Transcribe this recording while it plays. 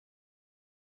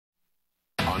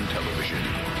on television,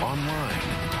 online,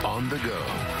 on the go,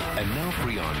 and now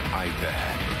free on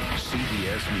iPad.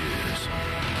 CBS News.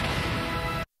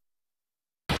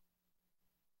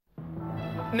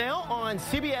 Now on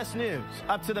CBS News,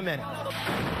 up to the minute.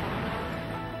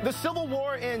 The civil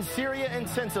war in Syria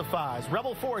intensifies.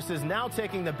 Rebel forces now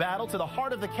taking the battle to the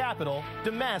heart of the capital,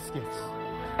 Damascus.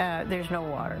 There's no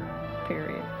water,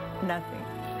 period. Nothing.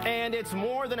 And it's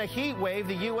more than a heat wave.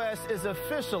 The U.S. is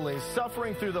officially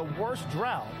suffering through the worst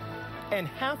drought in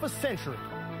half a century.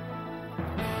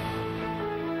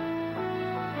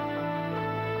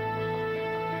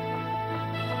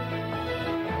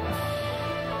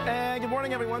 And good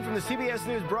morning, everyone, from the CBS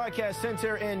News Broadcast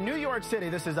Center in New York City.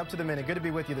 This is Up to the Minute. Good to be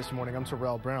with you this morning. I'm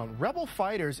Terrell Brown. Rebel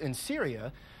fighters in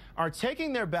Syria are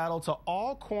taking their battle to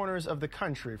all corners of the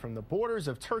country, from the borders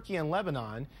of Turkey and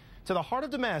Lebanon to the heart of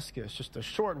Damascus, just a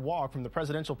short walk from the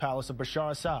presidential palace of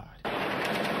Bashar Assad.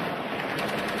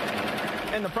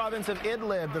 In the province of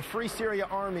Idlib, the Free Syria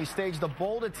Army staged a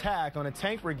bold attack on a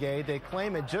tank brigade they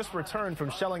claim had just returned from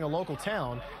shelling a local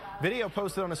town. Video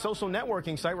posted on a social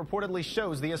networking site reportedly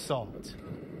shows the assault.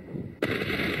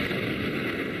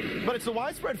 But it's the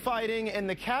widespread fighting in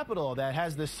the capital that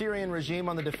has the Syrian regime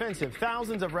on the defensive.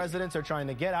 Thousands of residents are trying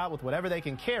to get out with whatever they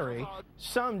can carry.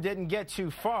 Some didn't get too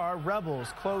far. Rebels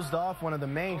closed off one of the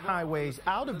main highways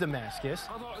out of Damascus,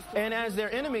 and as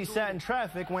their enemies sat in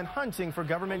traffic, went hunting for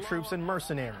government troops and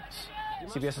mercenaries.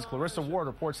 CBS's Clarissa Ward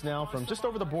reports now from just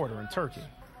over the border in Turkey.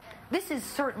 This is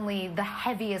certainly the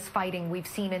heaviest fighting we've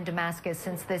seen in Damascus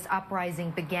since this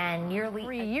uprising began nearly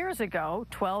 3 years ago,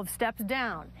 12 steps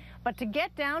down. But to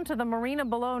get down to the marina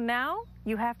below now,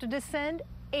 you have to descend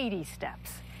 80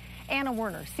 steps. Anna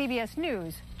Werner, CBS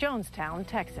News, Jonestown,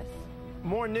 Texas.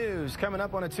 More news coming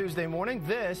up on a Tuesday morning.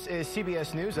 This is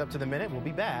CBS News Up to the Minute. We'll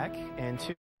be back in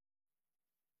 2.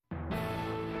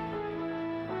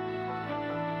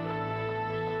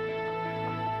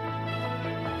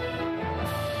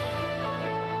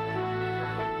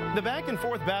 The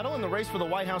back-and-forth battle in the race for the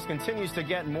White House continues to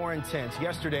get more intense.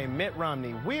 Yesterday, Mitt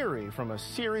Romney, weary from a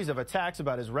series of attacks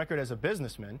about his record as a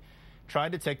businessman,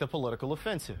 tried to take the political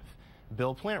offensive.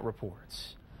 Bill Plant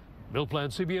reports. Bill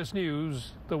Plant, CBS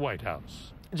News, the White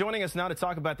House. Joining us now to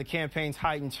talk about the campaign's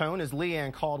heightened tone is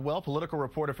Leanne Caldwell, political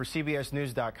reporter for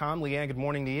CBSNews.com. Leanne, good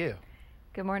morning to you.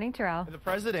 Good morning, Terrell. The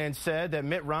president said that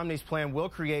Mitt Romney's plan will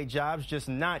create jobs, just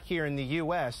not here in the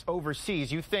U.S.,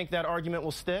 overseas. You think that argument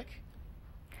will stick?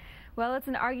 Well, it's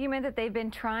an argument that they've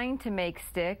been trying to make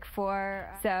stick for,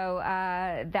 so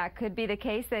that could be the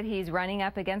case that he's running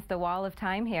up against the wall of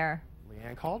time here.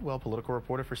 Leanne Caldwell, political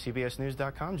reporter for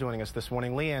CBSNews.com, joining us this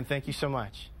morning. Leanne, thank you so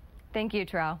much. Thank you,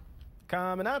 Terrell.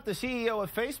 Coming up, the CEO of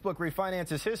Facebook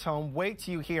refinances his home. Wait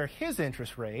till you hear his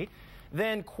interest rate.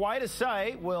 Then, quite a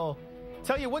sight. We'll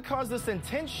tell you what caused this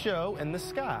intense show in the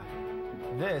sky.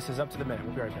 This is Up to the Minute.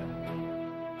 We'll be right back.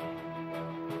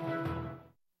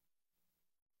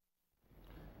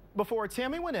 Before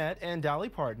Tammy Wynette and Dolly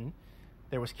Parton,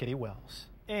 there was Kitty Wells.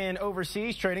 In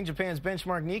overseas trading, Japan's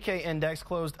benchmark Nikkei index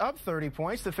closed up 30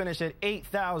 points to finish at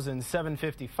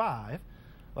 8,755.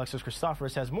 Alexis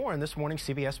Christoforous has more in this morning's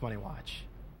CBS Money Watch.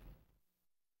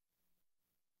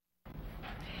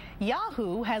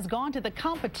 Yahoo has gone to the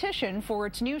competition for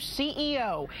its new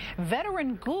CEO.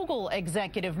 Veteran Google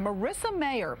executive Marissa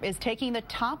Mayer is taking the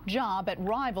top job at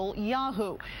rival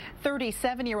Yahoo.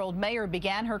 37-year-old Mayer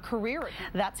began her career.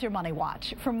 That's your Money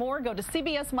Watch. For more, go to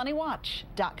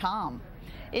cbsmoneywatch.com.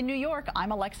 In New York,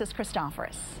 I'm Alexis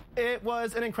Christoforous. It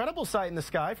was an incredible sight in the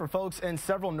sky for folks in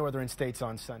several northern states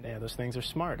on Sunday. Yeah, those things are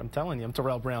smart. I'm telling you. I'm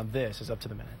Terrell Brown. This is Up to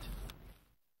the Minute.